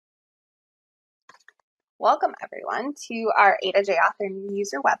Welcome everyone to our A2J Author New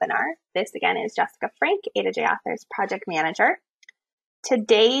User webinar. This again is Jessica Frank, A2J Author's Project Manager.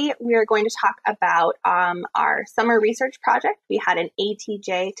 Today we are going to talk about our summer research project. We had an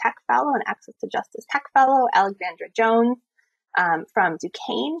A2J Tech Fellow, an Access to Justice Tech Fellow, Alexandra Jones from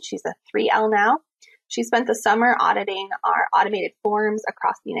Duquesne. She's a 3L now. She spent the summer auditing our automated forms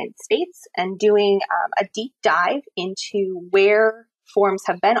across the United States and doing a deep dive into where forms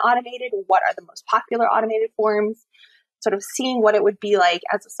have been automated, what are the most popular automated forms, sort of seeing what it would be like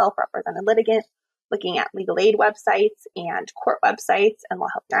as a self-represented litigant, looking at legal aid websites and court websites and Law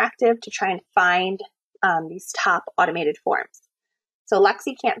Help Interactive to try and find these top automated forms. So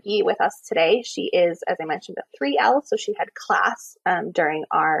Lexi can't be with us today. She is, as I mentioned, a 3L, so she had class during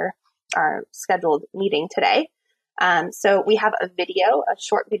our scheduled meeting today. So we have a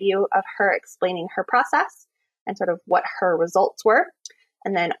short video of her explaining her process and sort of what her results were.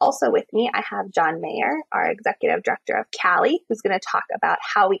 And then also with me, I have John Mayer, our Executive Director of CALI, who's going to talk about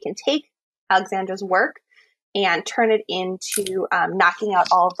how we can take Alexandra's work and turn it into knocking out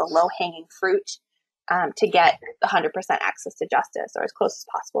all of the low-hanging fruit to get 100% access to justice, or as close as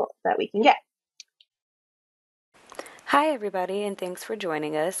possible that we can get. Hi everybody, and thanks for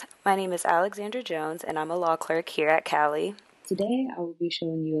joining us. My name is Alexandra Jones, and I'm a law clerk here at CALI. Today I will be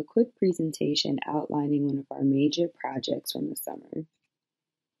showing you a quick presentation outlining one of our major projects from the summer.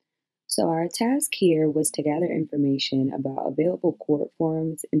 So our task here was to gather information about available court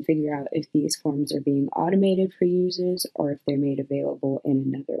forms and figure out if these forms are being automated for users or if they're made available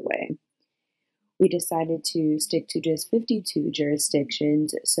in another way. We decided to stick to just 52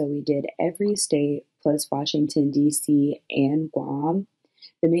 jurisdictions, so we did every state plus Washington, D.C. and Guam.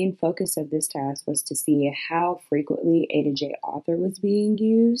 The main focus of this task was to see how frequently A2J author was being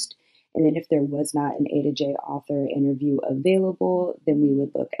used, and then if there was not an A2J author interview available, then we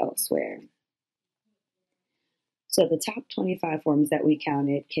would look elsewhere. So the top 25 forms that we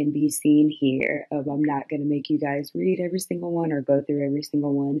counted can be seen here. I'm not going to make you guys read every single one or go through every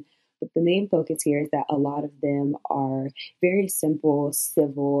single one, but the main focus here is that a lot of them are very simple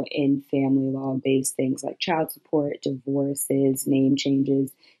civil and family law based things like child support, divorces, name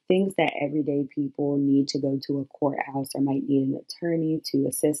changes, things that everyday people need to go to a courthouse or might need an attorney to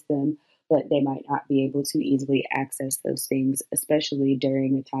assist them, but they might not be able to easily access those things, especially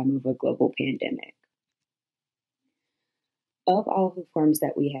during a time of a global pandemic. Of all of the forms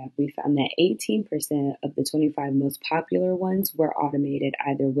that we have, we found that 18% of the 25 most popular ones were automated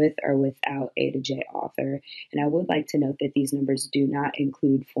either with or without A2J author. And I would like to note that these numbers do not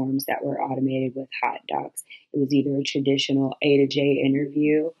include forms that were automated with hot docs. It was either a traditional A2J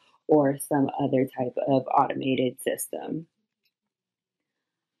interview or some other type of automated system.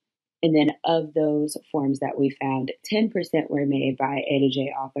 And then of those forms that we found, 10% were made by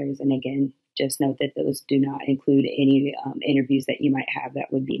A2J authors. And again, just note that those do not include any interviews that you might have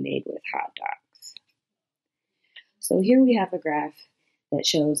that would be made with hot docs. So here we have a graph that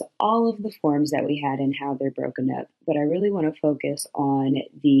shows all of the forms that we had and how they're broken up. But I really want to focus on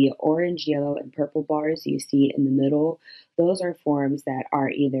the orange, yellow, and purple bars you see in the middle. Those are forms that are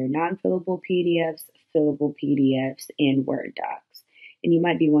either non-fillable PDFs, fillable PDFs, and Word docs. And you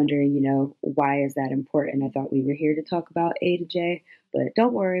might be wondering, why is that important? I thought we were here to talk about A2J, but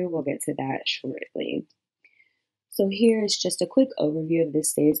don't worry, we'll get to that shortly. So here is just a quick overview of the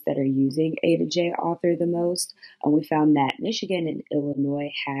states that are using A2J author the most. We found that Michigan and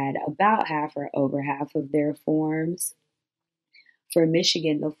Illinois had about half or over half of their forms. For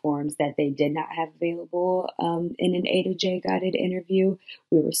Michigan, the forms that they did not have available in an A2J guided interview,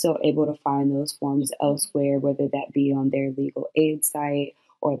 we were still able to find those forms elsewhere, whether that be on their legal aid site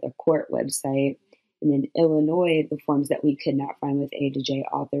or the court website. And then Illinois, the forms that we could not find with A2J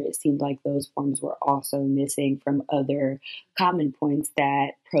author, it seemed like those forms were also missing from other common points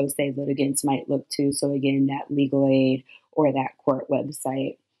that pro se litigants might look to. So again, that legal aid or that court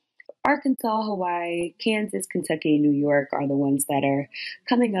website. Arkansas, Hawaii, Kansas, Kentucky, and New York are the ones that are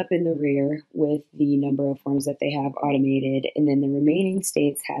coming up in the rear with the number of forms that they have automated, and then the remaining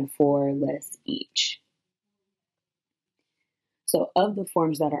states had 4 less each. So of the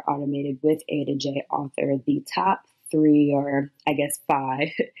forms that are automated with A2J author, the top 3, or I guess 5,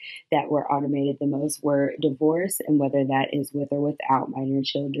 that were automated the most were divorce, and whether that is with or without minor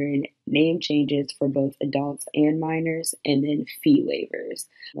children, name changes for both adults and minors, and then fee waivers.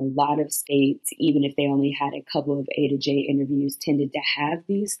 A lot of states, even if they only had a couple of A2J interviews, tended to have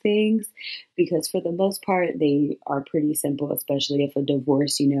these things because for the most part, they are pretty simple, especially if a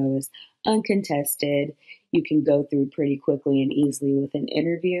divorce, is uncontested. You can go through pretty quickly and easily with an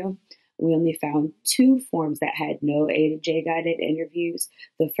interview. We only found 2 forms that had no A2J guided interviews.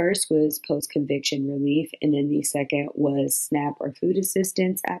 The first was post-conviction relief, and then the second was SNAP or food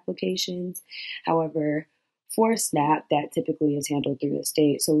assistance applications. However, for SNAP, that typically is handled through the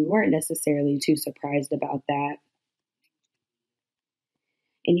state, so we weren't necessarily too surprised about that.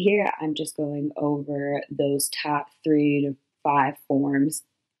 And here I'm just going over those top 3 to 5 forms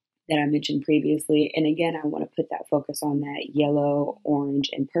that I mentioned previously. And again, I want to put that focus on that yellow, orange,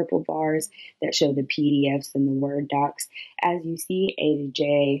 and purple bars that show the PDFs and the Word docs. As you see,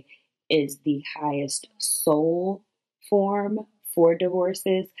 A2J is the highest sole form for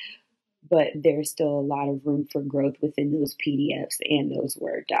divorces, but there's still a lot of room for growth within those PDFs and those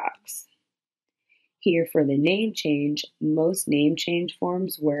Word docs. Here for the name change, most name change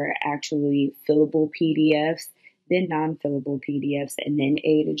forms were actually fillable PDFs, then non-fillable PDFs, and then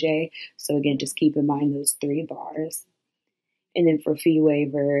A2J. So again, just keep in mind those 3 bars. And then for fee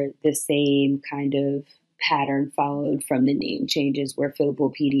waiver, the same kind of pattern followed from the name changes where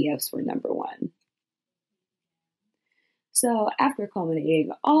fillable PDFs were number 1. So after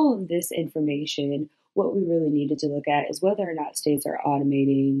culminating all of this information, what we really needed to look at is whether or not states are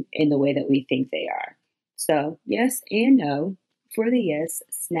automating in the way that we think they are. So yes and no. For the yes,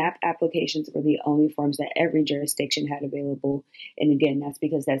 SNAP applications were the only forms that every jurisdiction had available. And again, that's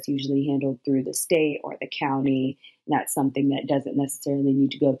because that's usually handled through the state or the county. And that's something that doesn't necessarily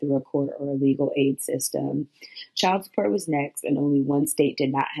need to go through a court or a legal aid system. Child support was next, and only one state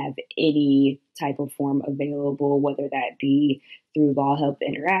did not have any type of form available, whether that be through Law Help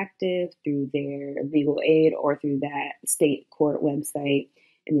Interactive, through their legal aid, or through that state court website.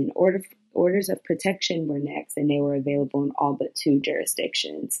 And then orders of protection were next, and they were available in all but 2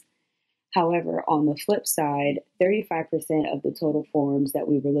 jurisdictions. However, on the flip side, 35% of the total forms that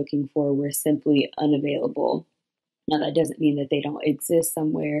we were looking for were simply unavailable. Now, that doesn't mean that they don't exist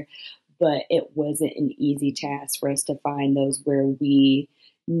somewhere, but it wasn't an easy task for us to find those where we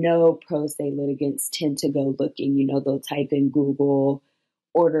know pro se litigants tend to go looking. You know, they'll type in Google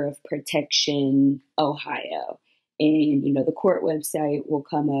order of protection, Ohio. And, you know, the court website will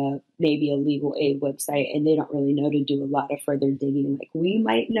come up, maybe a legal aid website, and they don't really know to do a lot of further digging like we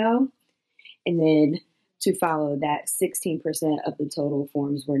might know. And then to follow that, 16% of the total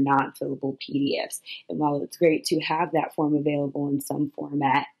forms were non-fillable PDFs. And while it's great to have that form available in some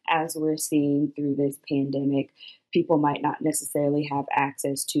format, as we're seeing through this pandemic, people might not necessarily have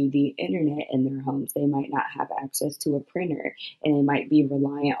access to the internet in their homes. They might not have access to a printer, and they might be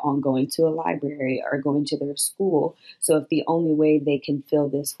reliant on going to a library or going to their school. So if the only way they can fill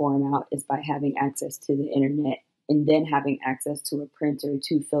this form out is by having access to the internet and then having access to a printer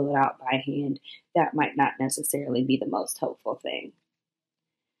to fill it out by hand, that might not necessarily be the most helpful thing.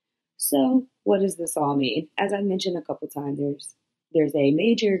 So what does this all mean? As I mentioned a couple times, there's a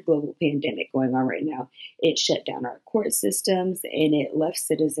major global pandemic going on right now. It shut down our court systems, and it left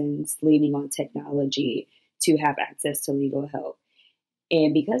citizens leaning on technology to have access to legal help.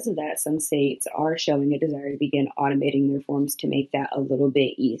 And because of that, some states are showing a desire to begin automating their forms to make that a little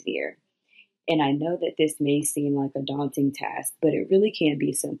bit easier. And I know that this may seem like a daunting task, but it really can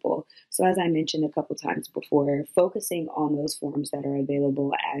be simple. So as I mentioned a couple times before, focusing on those forms that are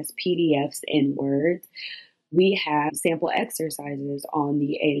available as PDFs and Words, we have sample exercises on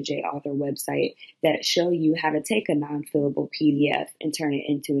the A2J author website that show you how to take a non-fillable PDF and turn it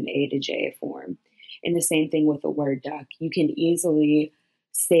into an A2J form. And the same thing with a Word doc. You can easily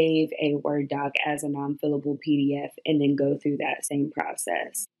save a Word doc as a non-fillable PDF and then go through that same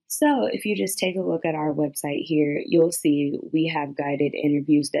process. So if you just take a look at our website here, you'll see we have guided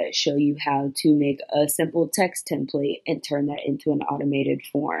interviews that show you how to make a simple text template and turn that into an automated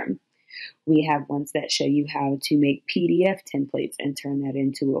form. We have ones that show you how to make PDF templates and turn that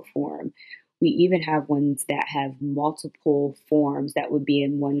into a form. We even have ones that have multiple forms that would be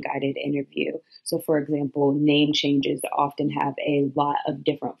in one guided interview. So for example, name changes often have a lot of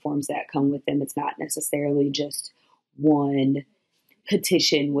different forms that come with them. It's not necessarily just one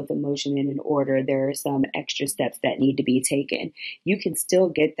petition with a motion and an order. There are some extra steps that need to be taken. You can still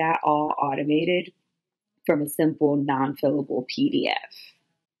get that all automated from a simple non-fillable PDF.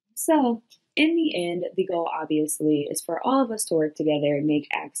 So in the end, the goal obviously is for all of us to work together and make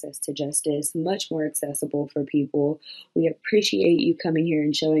access to justice much more accessible for people. We appreciate you coming here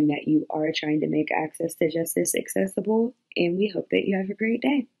and showing that you are trying to make access to justice accessible, and we hope that you have a great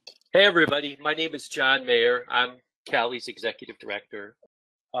day. Hey everybody, my name is John Mayer. I'm CALI's executive director.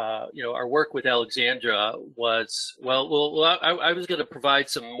 Our work with Alexandra was, I was going to provide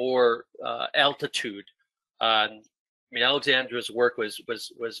some more altitude on. I mean, Alexandra's work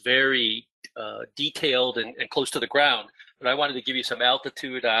was very detailed and close to the ground, but I wanted to give you some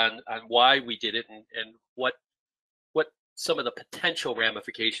altitude on why we did it and what some of the potential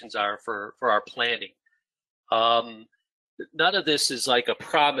ramifications are for our planning. None of this is like a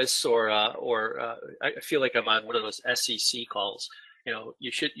promise or I feel like I'm on one of those SEC calls. You know,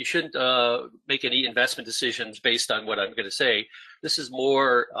 you shouldn't make any investment decisions based on what I'm going to say. This is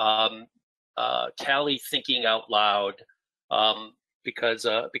more CALI thinking out loud, because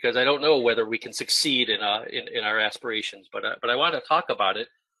I don't know whether we can succeed in our aspirations, but I want to talk about it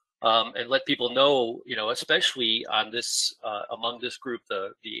and let people know, you know, especially on this among this group,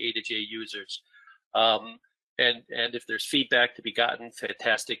 the A2J users. And if there's feedback to be gotten,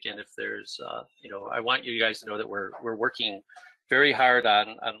 fantastic. And if there's, you know, I want you guys to know that we're working very hard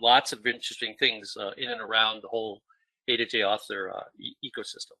on lots of interesting things in and around the whole A2J author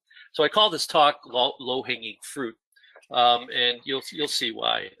ecosystem. So I call this talk low-hanging fruit, and you'll see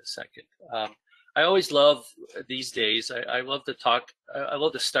why in a second. I always love these days. I love to talk. I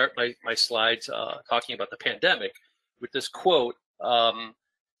love to start my slides talking about the pandemic with this quote.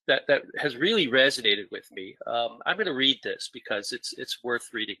 That has really resonated with me. I'm going to read this because it's worth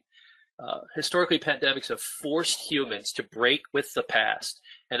reading. Historically, pandemics have forced humans to break with the past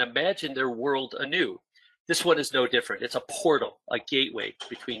and imagine their world anew. This one is no different. It's a portal, a gateway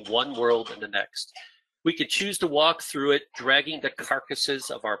between one world and the next. We could choose to walk through it, dragging the carcasses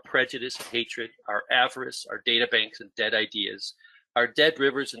of our prejudice and hatred, our avarice, our data banks and dead ideas, our dead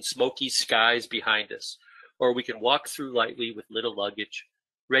rivers and smoky skies behind us. Or we can walk through lightly with little luggage,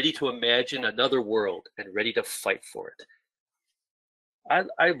 ready to imagine another world and ready to fight for it.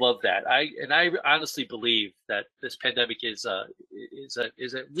 I love that. I honestly believe that this pandemic is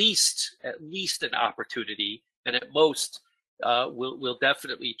at least an opportunity, and at most will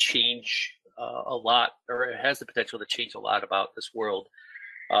definitely change a lot, or it has the potential to change a lot about this world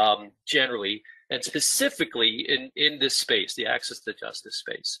generally, and specifically in this space, the access to justice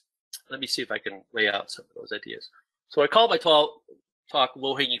space. Let me see if I can lay out some of those ideas. So I call my talk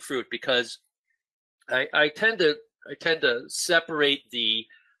low-hanging fruit because I tend to separate the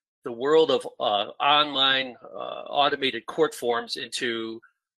world of online automated court forms into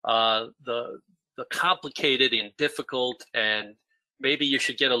the complicated and difficult, and maybe you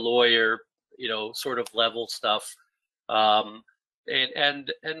should get a lawyer, you know, sort of level stuff, and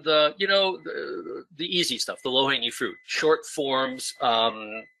the, you know, the easy stuff, the low-hanging fruit, short forms,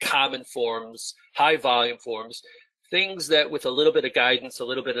 common forms, high volume forms. Things that with a little bit of guidance, a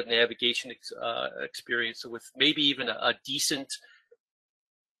little bit of navigation experience, with maybe even a decent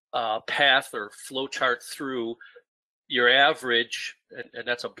path or flow chart through, your average, and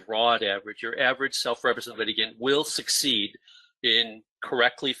that's a broad average, your average self-represented litigant will succeed in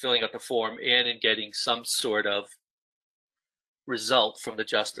correctly filling out the form and in getting some sort of result from the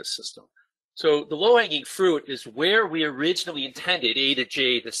justice system. So the low-hanging fruit is where we originally intended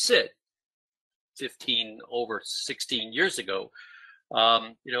A2J to sit. 16 years ago.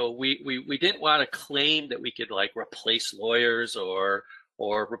 You know, we didn't want to claim that we could like replace lawyers or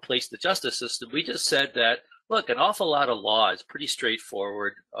replace the justice system. We just said that, look, an awful lot of law is pretty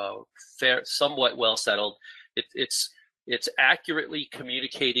straightforward, fair, somewhat well settled. It's accurately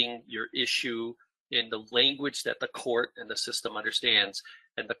communicating your issue in the language that the court and the system understands.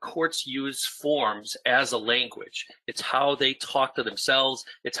 And the courts use forms as a language. It's how they talk to themselves.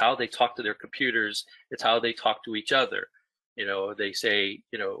 It's how they talk to their computers. It's how they talk to each other. You know, they say,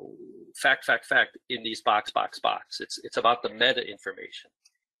 you know, fact, fact, fact in these box. It's about the meta information.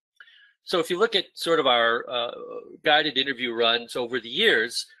 So if you look at sort of our guided interview runs over the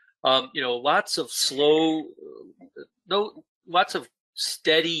years, you know, lots of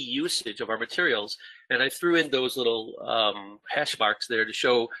steady usage of our materials. And I threw in those little hash marks there to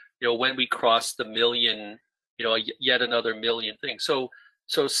show, you know, when we crossed the million, you know, yet another million things. So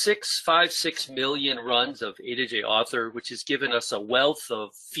 6 million runs of A2J author, which has given us a wealth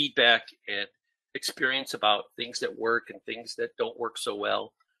of feedback and experience about things that work and things that don't work so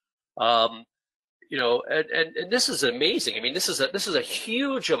well. You know, and this is amazing. I mean, this is a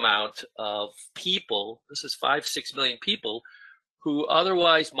huge amount of people. This is 5-6 million people who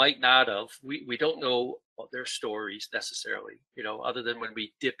otherwise might not have. We don't know their stories necessarily, you know, other than when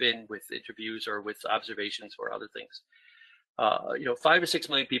we dip in with interviews or with observations or other things. You know, 5 or 6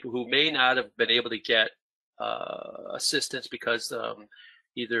 million people who may not have been able to get assistance because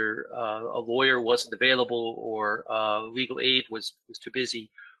either a lawyer wasn't available, or legal aid was too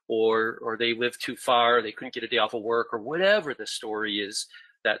busy, or they lived too far, they couldn't get a day off of work, or whatever the story is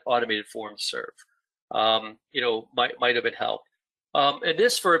that automated forms serve. You know, might have been helped. And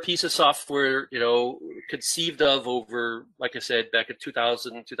this, for a piece of software, you know, conceived of over, like I said, back in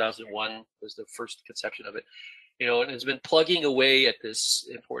 2000, 2001 was the first conception of it. and has been plugging away at this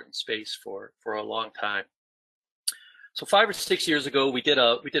important space for a long time. So 5 or 6 years ago, we did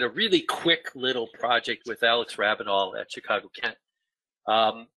a really quick little project with Alex Rabinall at Chicago Kent,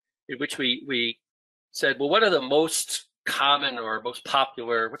 in which we said, well, what are the most common or most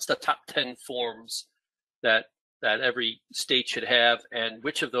popular? What's the top 10 forms that every state should have, and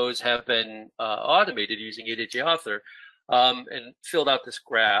which of those have been automated using A2J Author? And filled out this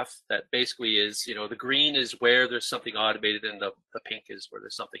graph that basically is, the green is where there's something automated, and the pink is where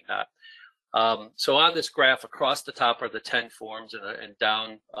there's something not. So on this graph, across the top are the 10 forms, and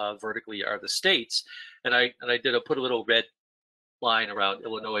down vertically are the states. And I put a little red line around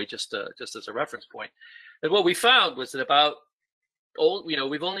Illinois just as a reference point. And what we found was that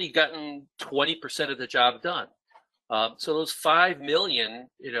we've only gotten 20% of the job done. So those 5 million,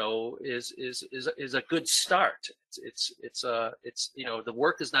 is a good start. It's the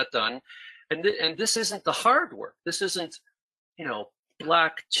work is not done, and this isn't the hard work. This isn't,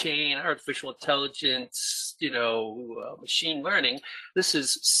 blockchain, artificial intelligence, machine learning. This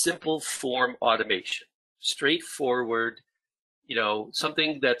is simple form automation, straightforward.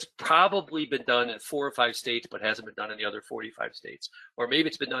 Something that's probably been done in 4 or 5 states, but hasn't been done in the other 45 states. Or maybe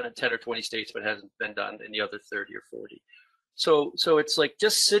it's been done in 10 or 20 states, but hasn't been done in the other 30 or 40. So it's like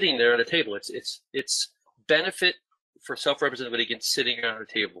just sitting there at a table. It's benefit for self-represented litigants sitting on a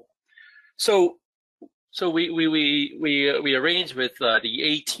table. So we arranged with the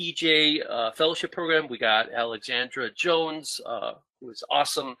A2J fellowship program. We got Alexandra Jones, who is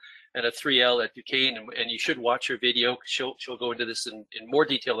awesome, and a 3L at Duquesne, and you should watch her video. She'll go into this in more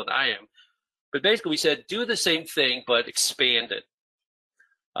detail than I am. But basically, we said do the same thing but expand it.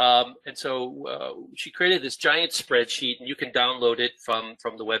 And so she created this giant spreadsheet, and you can download it from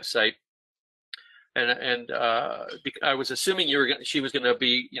the website. And I was assuming she was going to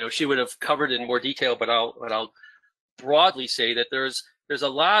be, she would have covered in more detail, but I'll broadly say that there's a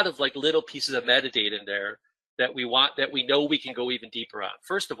lot of like little pieces of metadata in there that we know we can go even deeper on.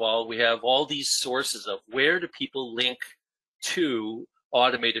 First of all, we have all these sources of where do people link to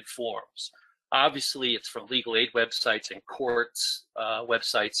automated forms. Obviously, it's from legal aid websites and courts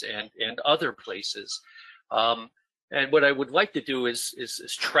websites and other places. And what I would like to do is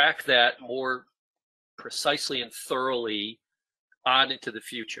track that more precisely and thoroughly on into the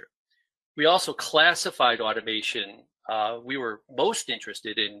future. We also classified automation. We were most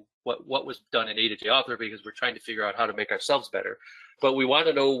interested in what was done in A2J Author because we're trying to figure out how to make ourselves better. But we want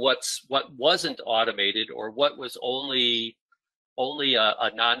to know what wasn't automated, or what was only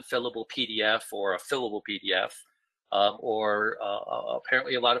a non-fillable PDF or a fillable PDF, or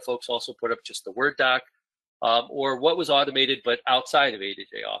apparently a lot of folks also put up just the Word doc, or what was automated but outside of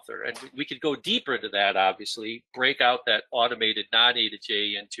A2J Author. And we could go deeper into that, obviously, break out that automated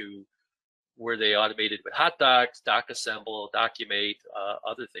non-A2J into were they automated with Hot Docs, DocAssemble, Documate,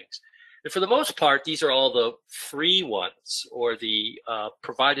 other things. And for the most part, these are all the free ones, or the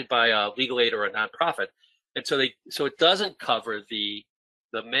provided by a legal aid or a nonprofit. And so it doesn't cover the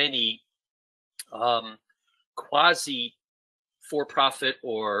many quasi for-profit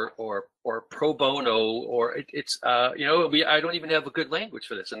or pro bono, or I don't even have a good language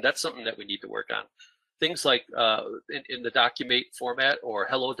for this, and that's something that we need to work on. Things like in the Documate format, or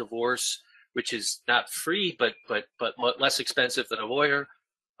Hello Divorce, which is not free but less expensive than a lawyer.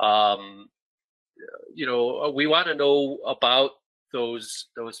 We want to know about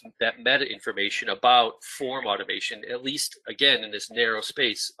that meta information about form automation, at least again in this narrow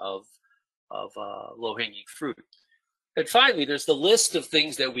space of low-hanging fruit. And finally, there's the list of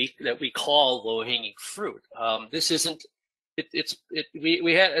things that we call low-hanging fruit. This isn't.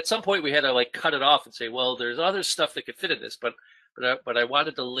 We had at some point we had to like cut it off and say, well, there's other stuff that could fit in this, but I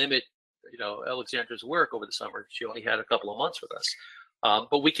wanted to limit Alexandra's work over the summer. She only had a couple of months with us.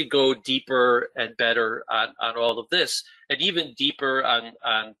 But we could go deeper and better on all of this, and even deeper on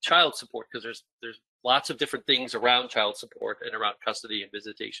child support, because there's lots of different things around child support and around custody and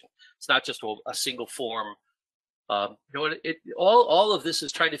visitation. It's not just a single form. All of this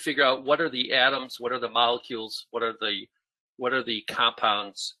is trying to figure out what are the atoms, what are the molecules, what are the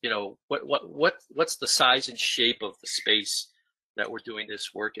compounds. What's the size and shape of the space that we're doing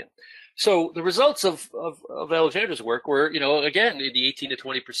this work in. So the results of Alexandra's work were, again, in the 18 to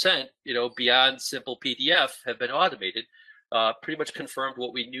 20%, beyond simple PDF have been automated, pretty much confirmed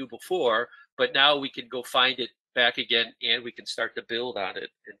what we knew before, but now we can go find it back again, and we can start to build on it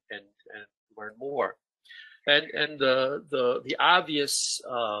and learn more. And the obvious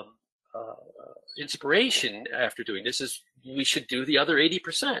inspiration after doing this is we should do the other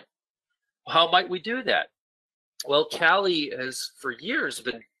 80%. How might we do that? Well, CALI has for years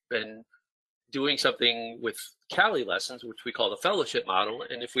been doing something with CALI lessons, which we call the fellowship model.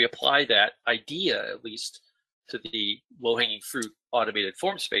 And if we apply that idea, at least, to the low-hanging fruit automated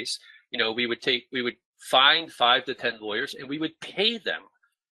form space, we would find 5 to 10 lawyers and we would pay them.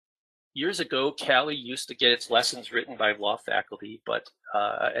 Years ago, CALI used to get its lessons written by law faculty, but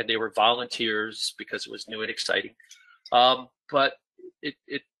and they were volunteers because it was new and exciting. But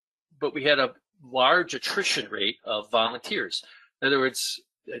we had a large attrition rate of volunteers. In other words,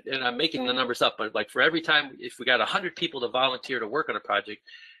 and I'm making the numbers up, but like for every time, if we got 100 people to volunteer to work on a project,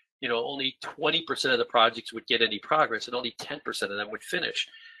 only 20% of the projects would get any progress, and only 10% of them would finish.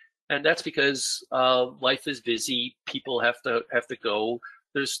 And that's because life is busy. People have to go.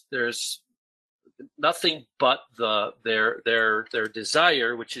 There's nothing but their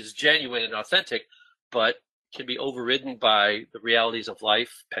desire, which is genuine and authentic, but can be overridden by the realities of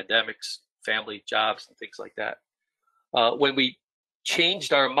life, pandemics, family, jobs, and things like that. When we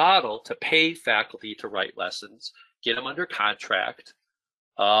changed our model to pay faculty to write lessons, get them under contract,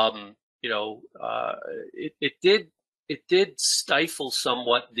 it did stifle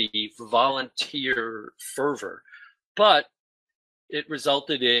somewhat the volunteer fervor, but it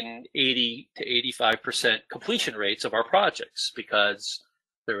resulted in 80 to 85% completion rates of our projects because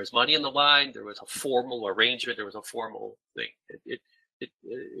there was money in the line, there was a formal arrangement, there was a formal thing.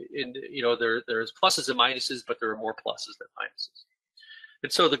 There's pluses and minuses, but there are more pluses than minuses.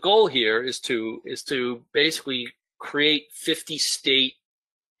 And so the goal here is to basically create 50 state,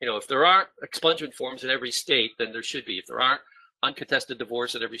 if there aren't expungement forms in every state, then there should be. If there aren't uncontested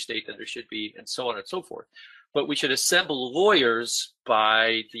divorce in every state, then there should be, and so on and so forth. But we should assemble lawyers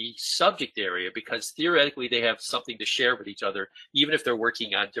by the subject area because theoretically they have something to share with each other, even if they're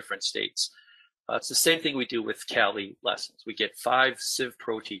working on different states. It's the same thing we do with CALI lessons. We get 5 Civ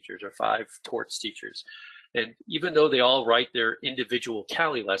Pro teachers or 5 torts teachers. And even though they all write their individual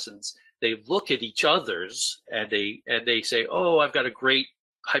CALI lessons, they look at each other's and they say, oh, I've got a great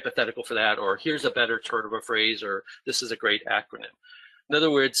hypothetical for that, or here's a better turn of a phrase, or this is a great acronym. In other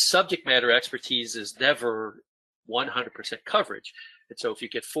words, subject matter expertise is never 100% coverage. And so if you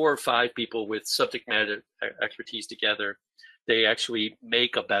get 4 or 5 people with subject matter expertise together, they actually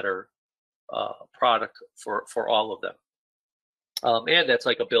make a better product for all of them. And that's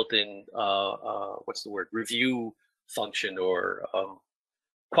like a built-in, review function or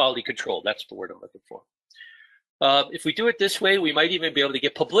quality control. That's the word I'm looking for. If we do it this way, we might even be able to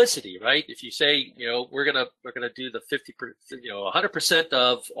get publicity, right? If you say, we're gonna do the 100%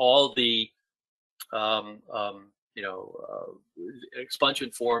 of all the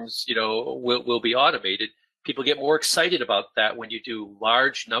expungement forms, will be automated. People get more excited about that when you do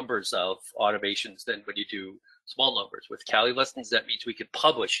large numbers of automations than when you do small numbers. With CALI lessons, that means we could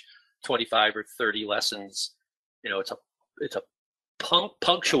publish 25 or 30 lessons. It's a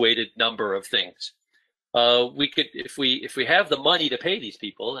punctuated number of things. We could, if we have the money to pay these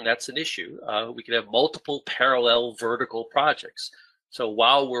people, and that's an issue, we could have multiple parallel vertical projects. So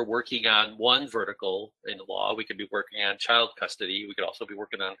while we're working on one vertical in the law, we could be working on child custody. We could also be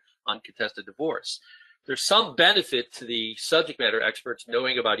working on uncontested divorce. There's some benefit to the subject matter experts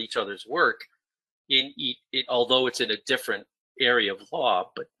knowing about each other's work, although it's in a different area of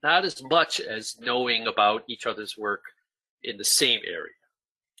law, but not as much as knowing about each other's work in the same area,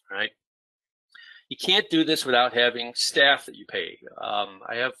 right? You can't do this without having staff that you pay.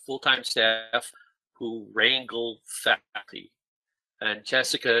 I have full-time staff who wrangle faculty, and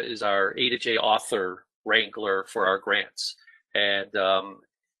Jessica is our A2J author wrangler for our grants, and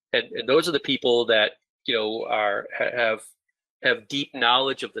those are the people that have deep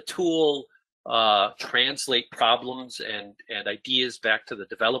knowledge of the tool, translate problems and ideas back to the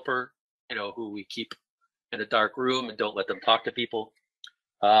developer, who we keep in a dark room and don't let them talk to people.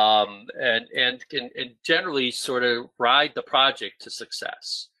 And generally sort of ride the project to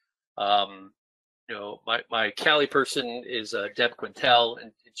success. My CALI person is Deb Quintel,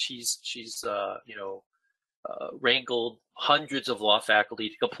 and she's wrangled hundreds of law faculty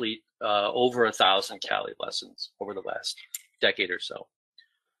to complete over 1,000 CALI lessons over the last decade or so.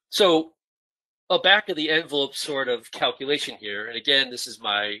 So a back of the envelope sort of calculation here, and again, this is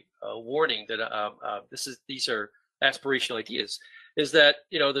my warning that these are aspirational ideas, is that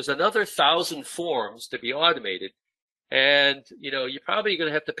there's another 1,000 forms to be automated, and you're probably going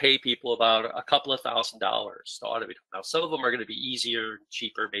to have to pay people about a couple of $1,000s to automate them. Now, some of them are going to be easier,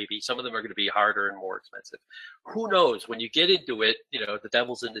 cheaper, maybe. Some of them are going to be harder and more expensive. Who knows? When you get into it, the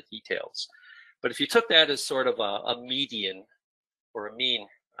devil's in the details. But if you took that as sort of a median or a mean,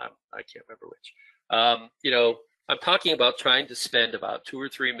 I can't remember which. I'm talking about trying to spend about $2 or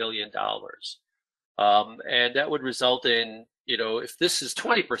 $3 million, and that would result in, if this is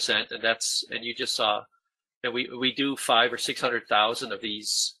 20%, and you just saw and we do 500,000 or 600,000 of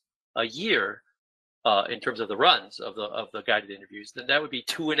these a year in terms of the runs of the guided interviews, then that would be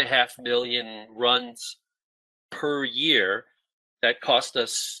 2.5 million runs per year. That cost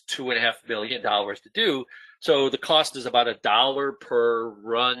us $2.5 million to do. So the cost is about $1 per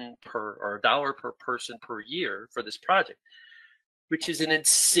run or $1 per person per year for this project, which is an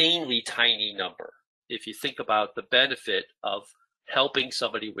insanely tiny number if you think about the benefit of helping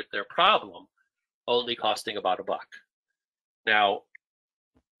somebody with their problem only costing about $1. Now,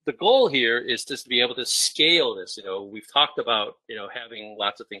 the goal here is just to be able to scale this. We've talked about, having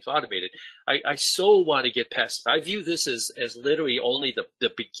lots of things automated. I so want to get past it. I view this as literally only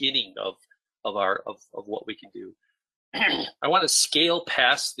the beginning of what we can do. I want to scale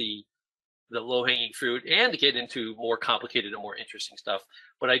past the low-hanging fruit and to get into more complicated and more interesting stuff,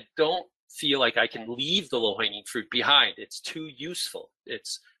 but I don't feel like I can leave the low-hanging fruit behind. It's too useful.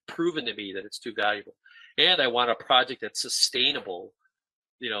 It's proven to me that it's too valuable. And I want a project that's sustainable,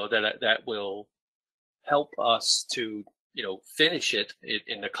 that will help us to, finish it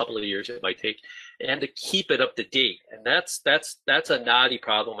in a couple of years it might take, and to keep it up to date. And that's a knotty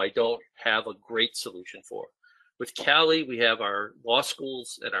problem I don't have a great solution for. With CALI, we have our law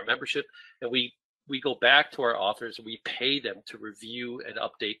schools and our membership, and we go back to our authors and we pay them to review and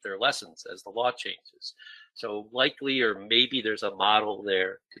update their lessons as the law changes. So likely, or maybe there's a model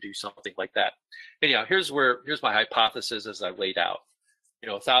there to do something like that. Anyhow, here's my hypothesis as I laid out.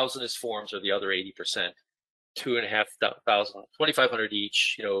 1,000 is forms, or the other 80%. 2,500, 2,500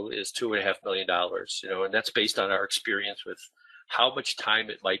 each, is $2.5 million. And that's based on our experience with how much time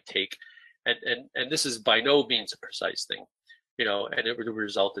it might take, and this is by no means a precise thing, and it would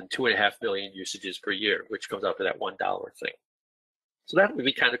result in 2.5 million usages per year, which comes out to that $1 thing. So that would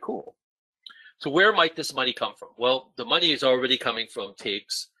be kind of cool. So where might this money come from? Well, the money is already coming from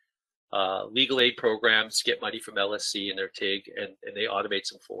TIGs. Legal aid programs get money from LSC and their TIG, and they automate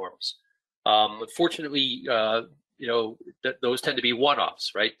some forms. Unfortunately, those tend to be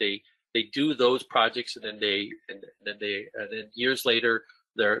one-offs, right? They do those projects, and then years later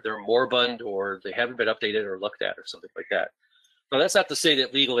they're moribund, or they haven't been updated or looked at or something like that. Now, that's not to say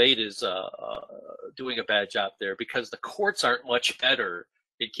that legal aid is doing a bad job there, because the courts aren't much better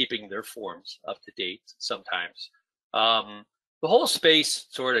in keeping their forms up to date sometimes. The whole space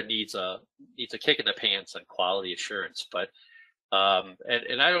sort of needs a kick in the pants on quality assurance, but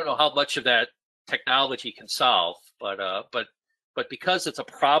and I don't know how much of that technology can solve, but because it's a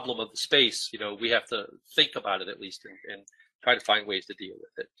problem of the space, we have to think about it at least and try to find ways to deal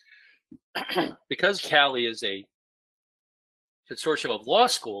with it. Because CALI is a consortium of law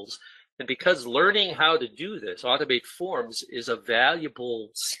schools, and because learning how to do this, automate forms, is a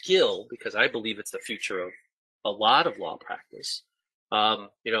valuable skill, because I believe it's the future of a lot of law practice,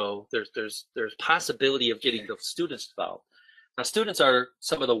 there's possibility of getting the students involved. Now, students are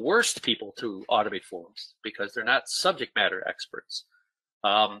some of the worst people to automate forms because they're not subject matter experts,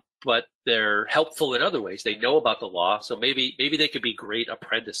 but they're helpful in other ways. They know about the law, so maybe they could be great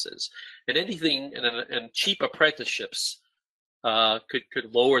apprentices. And and cheap apprenticeships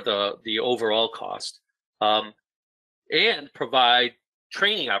could lower the overall cost, and provide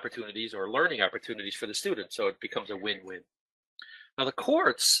training opportunities or learning opportunities for the students, so it becomes a win-win. Now, the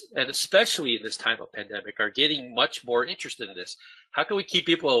courts, and especially in this time of pandemic, are getting much more interested in this. How can we keep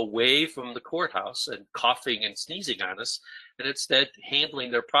people away from the courthouse and coughing and sneezing on us, and instead handling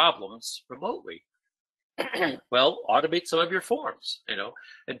their problems remotely? Well, automate some of your forms,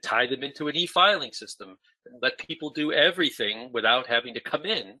 and tie them into an e-filing system, and let people do everything without having to come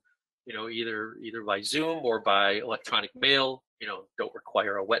in, either by Zoom or by electronic mail. Don't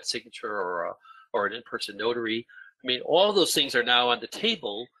require a wet signature or an in-person notary. I mean, all of those things are now on the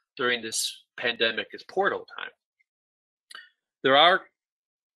table during this pandemic as portal time. There are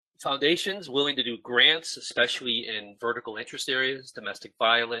foundations willing to do grants, especially in vertical interest areas, domestic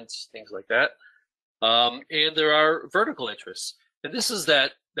violence, things like that. And there are vertical interests. And this is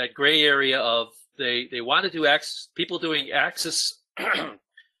that gray area of they want to do people doing access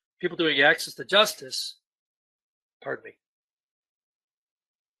to justice. Pardon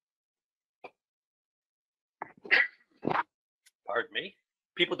me.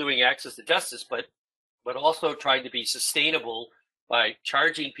 People doing access to justice, but also trying to be sustainable by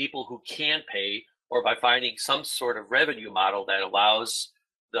charging people who can pay, or by finding some sort of revenue model that allows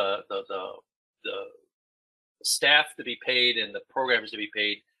the staff to be paid and the programs to be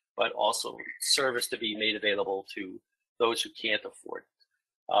paid, but also service to be made available to those who can't afford it.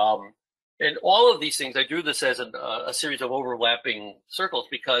 And all of these things, I drew this as a series of overlapping circles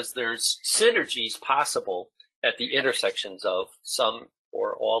because there's synergies possible at the intersections of some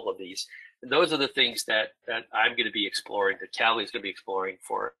or all of these. And those are the things that I'm going to be exploring, that CALI is going to be exploring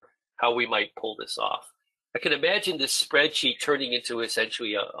for how we might pull this off. I can imagine this spreadsheet turning into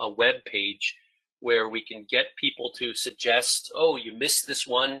essentially a web page where we can get people to suggest, oh, you missed this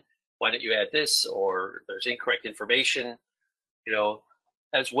one, why don't you add this? Or there's incorrect information,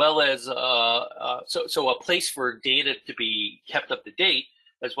 as well as so a place for data to be kept up to date,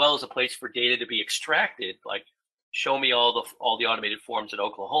 as well as a place for data to be extracted, like show me all the automated forms in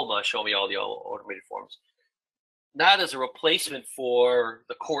Oklahoma, show me all the automated forms. Not as a replacement for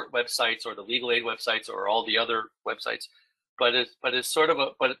the court websites or the legal aid websites or all the other websites, but it's sort of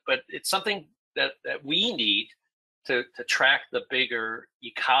but it's something that we need to track the bigger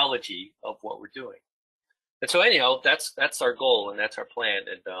ecology of what we're doing. And so anyhow, that's our goal and that's our plan.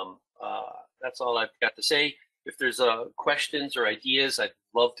 And that's all I've got to say. If there's questions or ideas, I'd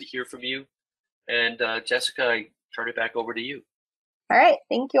love to hear from you. And Jessica, I turn it back over to you. All right.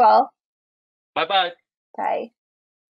 Thank you all. Bye-bye. Bye.